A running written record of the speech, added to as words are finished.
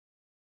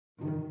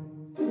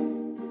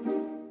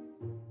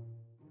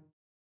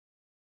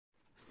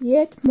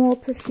Yet more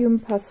perfume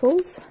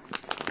puzzles.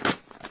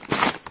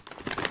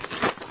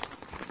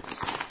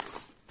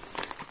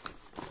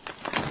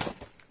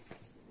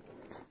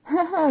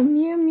 Haha,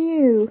 Miu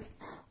Miu.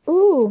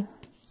 Ooh,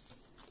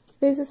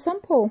 there's a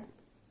sample.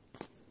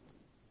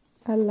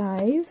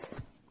 Alive.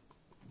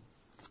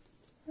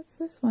 What's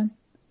this one?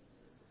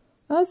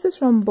 Oh, this is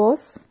from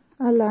Boss.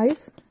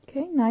 Alive.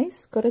 Okay,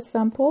 nice. Got a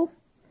sample.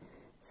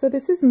 So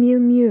this is Miu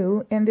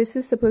Miu, and this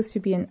is supposed to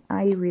be an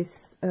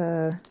iris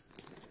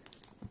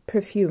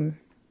perfume.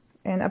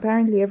 And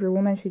apparently every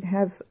woman should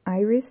have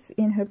iris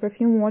in her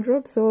perfume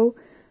wardrobe, so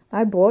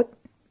I bought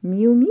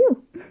Miu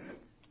Miu.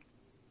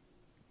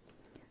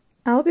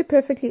 I'll be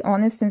perfectly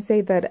honest and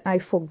say that I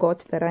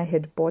forgot that I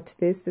had bought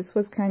this. This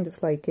was kind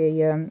of like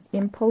a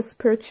impulse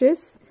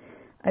purchase.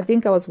 I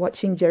think I was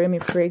watching Jeremy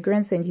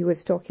Fragrance and he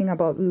was talking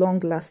about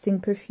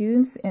long-lasting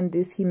perfumes, and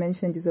this he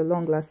mentioned is a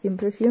long-lasting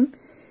perfume.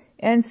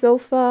 And so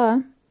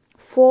far,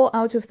 4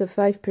 out of the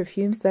 5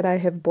 perfumes that I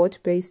have bought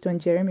based on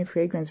Jeremy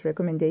Fragrance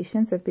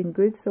recommendations have been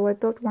good, so I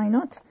thought, why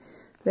not?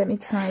 Let me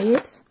try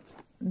it.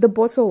 The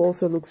bottle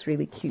also looks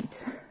really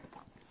cute.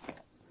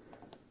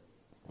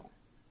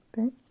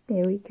 But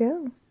there we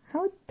go.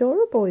 How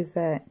adorable is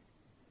that?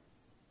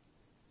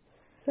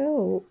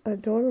 So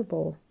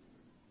adorable.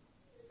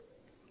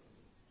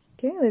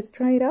 Okay, let's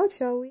try it out,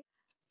 shall we?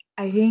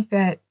 I think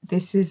that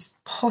this is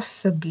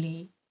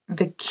possibly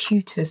the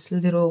cutest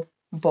little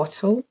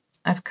bottle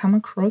I've come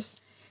across.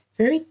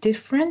 Very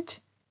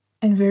different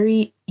and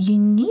very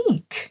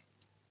unique.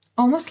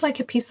 Almost like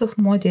a piece of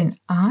modern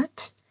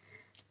art.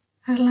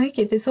 I like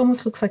it. This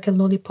almost looks like a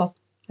lollipop.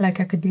 Like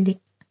I could lick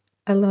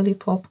a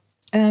lollipop.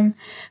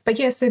 But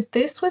yeah, so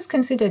this was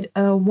considered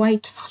a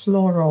white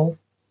floral.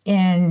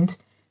 And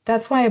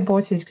that's why I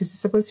bought it, because it's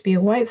supposed to be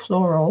a white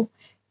floral.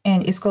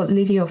 And it's called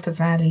Lily of the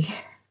Valley.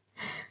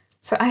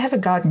 So I have a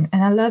garden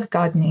and I love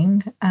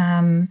gardening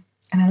and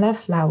I love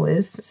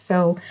flowers.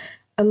 So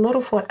a lot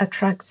of what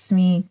attracts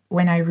me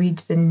when I read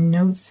the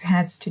notes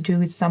has to do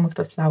with some of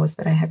the flowers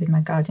that I have in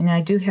my garden.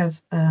 I do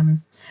have,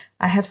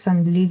 I have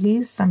some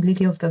lilies, some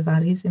Lily of the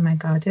Valleys in my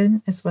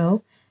garden as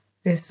well.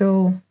 They're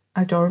so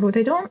adorable.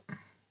 They don't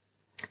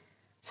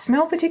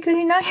smell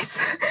particularly nice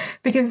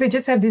because they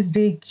just have these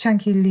big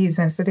chunky leaves,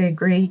 and so they're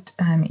great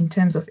in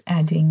terms of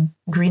adding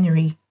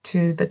greenery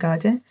to the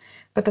garden.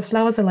 But the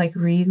flowers are like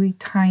really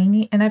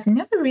tiny, and I've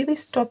never really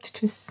stopped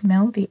to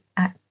smell the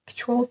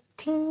actual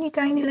teeny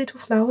tiny little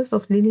flowers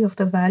of Lily of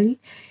the Valley.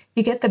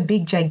 You get the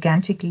big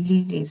gigantic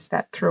lilies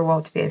that throw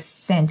out their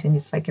scent, and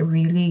it's like a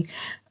really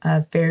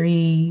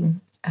very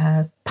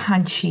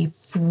punchy,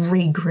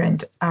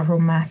 fragrant,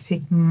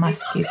 aromatic,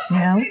 musky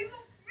smell.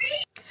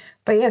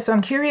 But yeah, so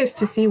I'm curious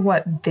to see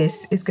what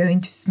this is going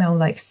to smell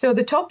like. So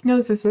the top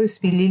notes is supposed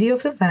to be Lily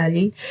of the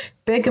Valley,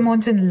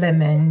 bergamot and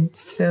lemon.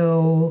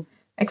 So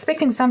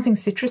expecting something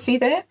citrusy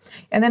there.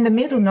 And then the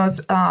middle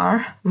notes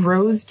are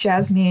rose,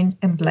 jasmine,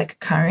 and black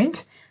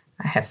currant.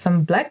 I have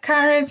some black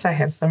currants, I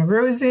have some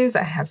roses,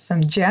 I have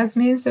some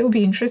jasmine. So it'll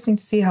be interesting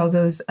to see how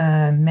those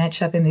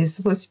match up. And there's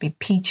supposed to be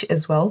peach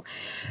as well.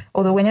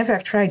 Although whenever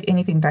I've tried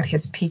anything that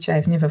has peach,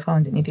 I've never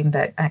found anything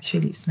that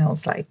actually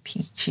smells like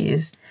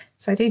peaches.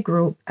 So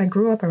I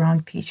grew up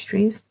around peach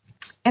trees.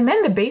 And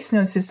then the base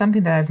notes is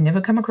something that I've never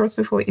come across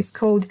before. It's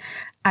called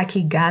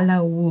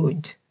Akigala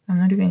wood. I'm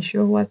not even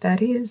sure what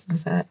that is.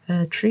 Is that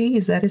a tree?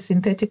 Is that a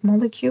synthetic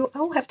molecule?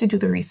 I'll have to do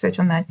the research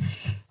on that.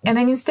 And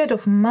then instead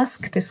of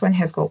musk, this one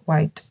has got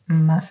white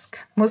musk.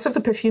 Most of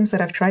the perfumes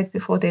that I've tried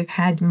before, they've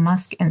had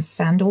musk and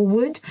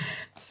sandalwood.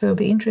 So it'll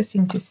be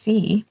interesting to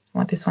see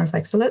what this one's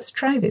like. So let's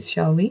try this,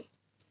 shall we?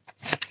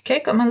 Okay,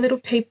 got my little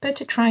paper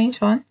to try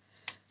it on.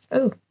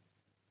 Oh.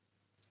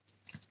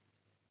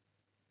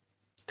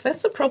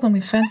 That's the problem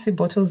with fancy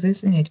bottles,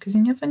 isn't it? Because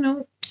you never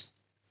know.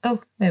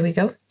 Oh, there we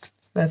go.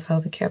 That's how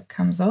the cap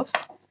comes off.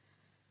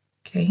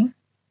 Okay.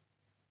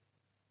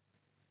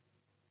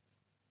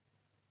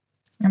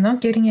 I'm not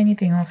getting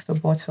anything off the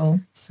bottle,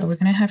 so we're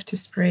going to have to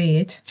spray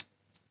it.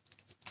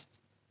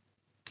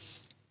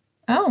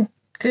 Oh,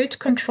 good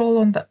control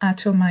on the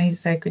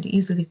atomizer. I could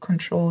easily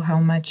control how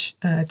much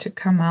to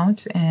come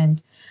out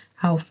and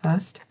how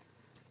fast.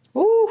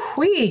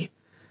 Ooh-wee!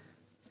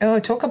 Oh,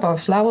 talk about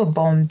flower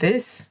bomb.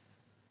 This,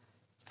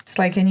 it's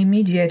like an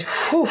immediate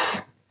whew.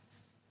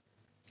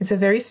 It's a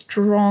very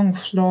strong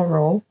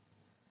floral.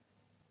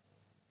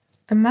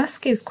 The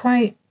musk is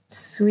quite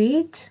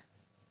sweet.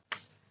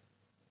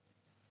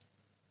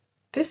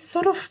 This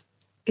sort of,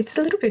 it's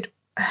a little bit,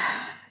 I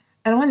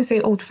don't want to say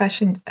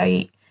old-fashioned.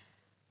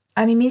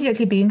 I'm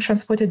immediately being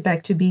transported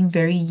back to being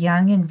very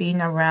young and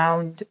being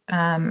around,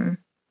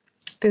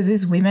 there's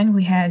these women who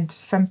had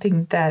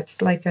something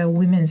that's like a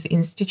women's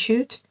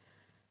institute.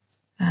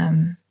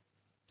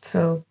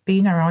 So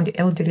being around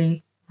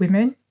elderly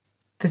women,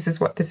 this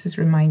is what this is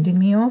reminding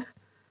me of.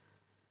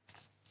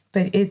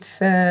 But it's,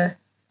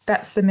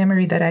 that's the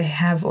memory that I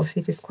have of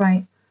it. It's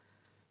quite,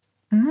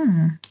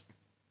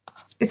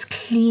 it's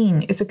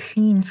clean. It's a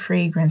clean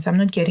fragrance. I'm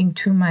not getting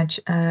too much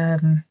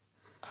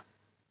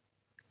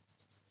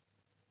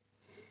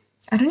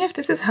I don't know if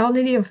this is how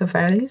Lily of the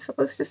Valley is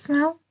supposed to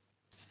smell.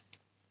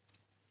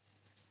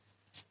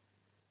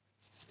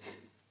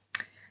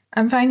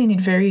 I'm finding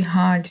it very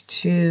hard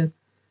to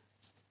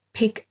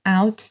pick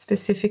out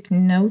specific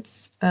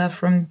notes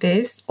from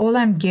this. All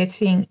I'm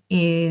getting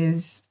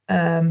is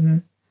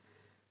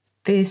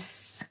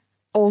this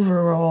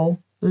overall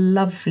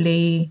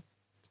lovely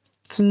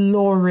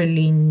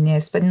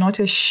floraliness, but not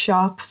a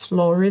sharp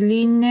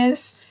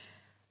floraliness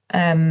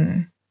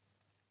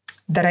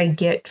that I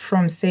get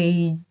from,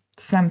 say,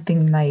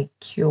 something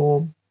like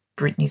your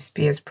Britney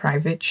Spears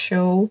private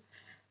show.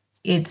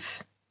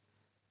 It's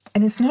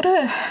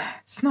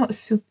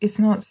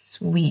not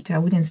sweet. I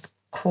wouldn't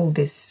call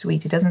this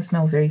sweet. It doesn't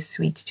smell very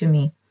sweet to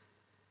me.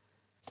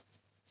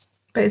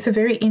 But it's a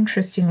very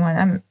interesting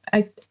one.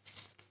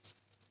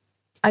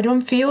 I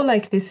don't feel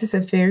like this is a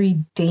very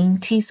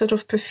dainty sort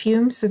of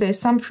perfume. So there's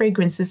some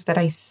fragrances that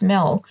I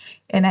smell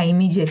and I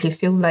immediately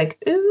feel like,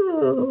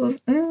 ooh,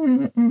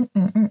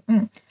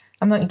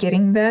 I'm not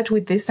getting that.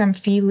 With this, I'm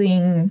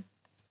feeling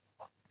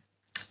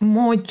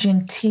more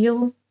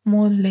genteel,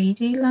 more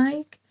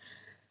ladylike,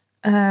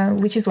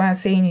 which is why I'm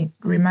saying it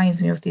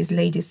reminds me of these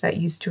ladies that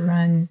used to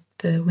run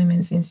the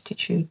Women's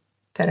Institute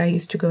that I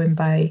used to go and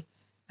buy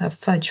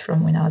fudge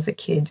from when I was a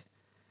kid.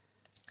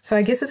 So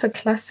I guess it's a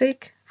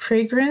classic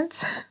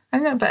fragrance. I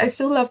don't know, but I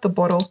still love the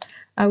bottle.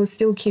 I will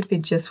still keep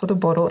it just for the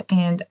bottle.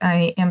 And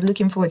I am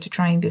looking forward to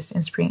trying this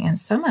in spring and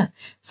summer.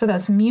 So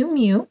that's Miu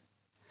Miu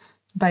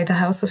by the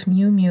House of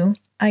Miu Miu.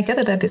 I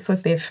gathered that this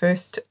was their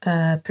first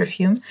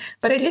perfume,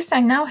 but at least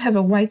I now have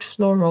a white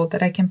floral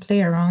that I can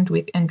play around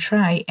with and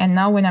try. And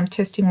now when I'm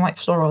testing white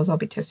florals, I'll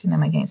be testing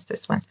them against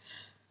this one.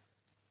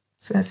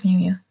 So that's Miu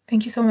Miu.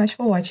 Thank you so much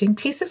for watching.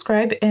 Please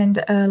subscribe and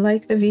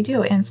like the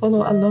video and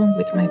follow along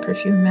with my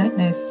perfume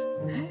madness.